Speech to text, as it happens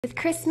With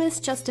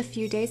Christmas just a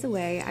few days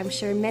away, I'm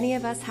sure many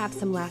of us have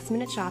some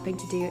last-minute shopping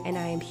to do, and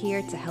I am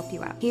here to help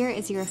you out. Here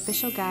is your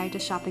official guide to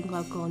shopping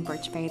local in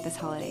Birch Bay this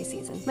holiday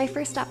season. My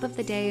first stop of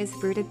the day is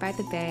Rooted by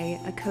the Bay,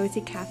 a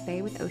cozy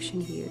cafe with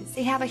ocean views.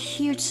 They have a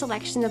huge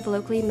selection of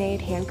locally made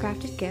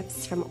handcrafted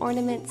gifts, from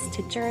ornaments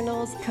to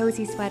journals,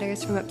 cozy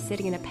sweaters from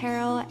Obsidian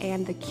Apparel,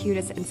 and the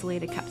cutest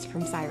insulated cups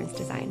from Sirens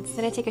Designs.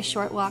 Then I take a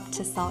short walk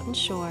to Salt and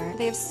Shore.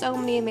 They have so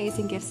many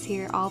amazing gifts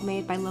here, all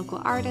made by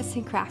local artists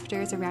and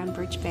crafters around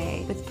Birch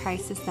Bay, with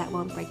prices that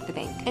won't break the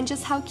bank. And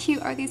just how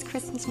cute are these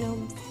Christmas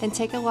gnomes? Then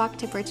take a walk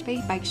to Birch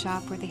Bay Bike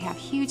Shop, where they have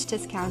huge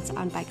discounts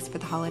on bikes for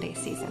the holiday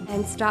season.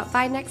 And stop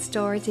by next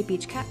door to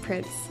Beach Cat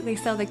Prints. They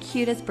sell the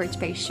cutest Birch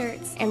Bay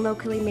shirts and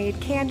locally made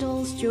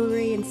candles,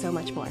 jewelry, and so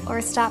much more. Or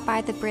stop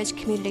by the Bridge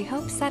Community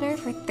Hope Center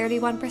for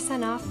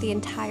 31% off the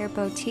entire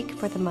boutique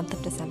for the month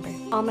of December.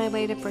 On my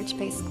way to Birch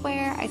Bay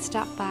Square, I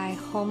stopped by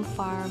Home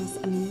Farm's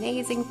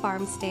amazing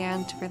farm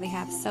stand, where they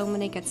have so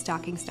many good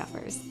stocking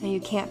stuffers. Now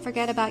you can't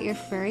forget about your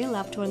furry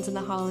loved ones in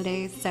the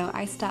holidays, so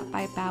I stopped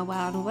by Bow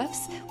Wow and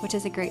Woofs, which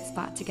is a great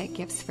spot to get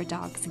gifts for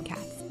dogs and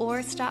cats.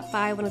 Or stop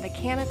by one of the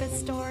cannabis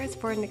stores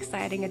for an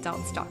exciting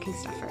adult stocking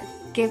stuffer.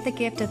 Give the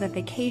gift of a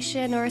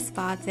vacation or a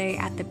spa day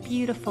at the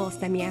beautiful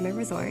Semiami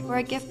Resort, or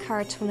a gift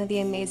card to one of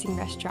the amazing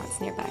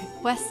restaurants nearby.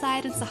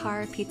 Westside and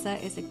Sahara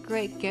Pizza is a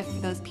great gift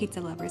for those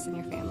pizza lovers in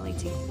your family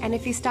too. And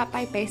if you stop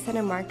by Bay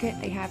Center Market,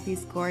 they have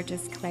these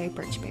gorgeous clay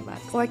Birch Bay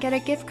mugs. Or get a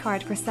gift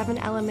card for 7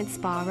 Element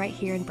Spa right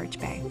here in Birch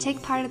Bay.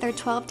 Take part of their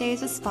 12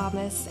 days of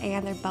Spa-mas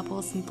and their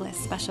Bubbles and Bliss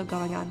special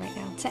going on right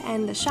now. To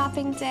end the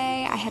shopping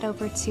day, I head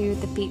over to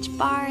the Beach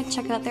Bar and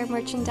check out their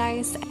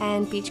merchandise,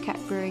 and Beach Cat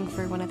Brewing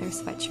for one of their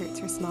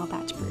sweatshirts or small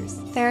batch brews.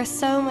 There are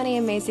so many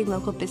amazing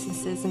local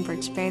businesses in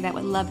Birch Bay that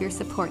would love your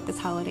support this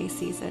holiday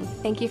season.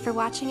 Thank you for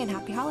watching, and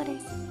happy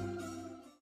holidays!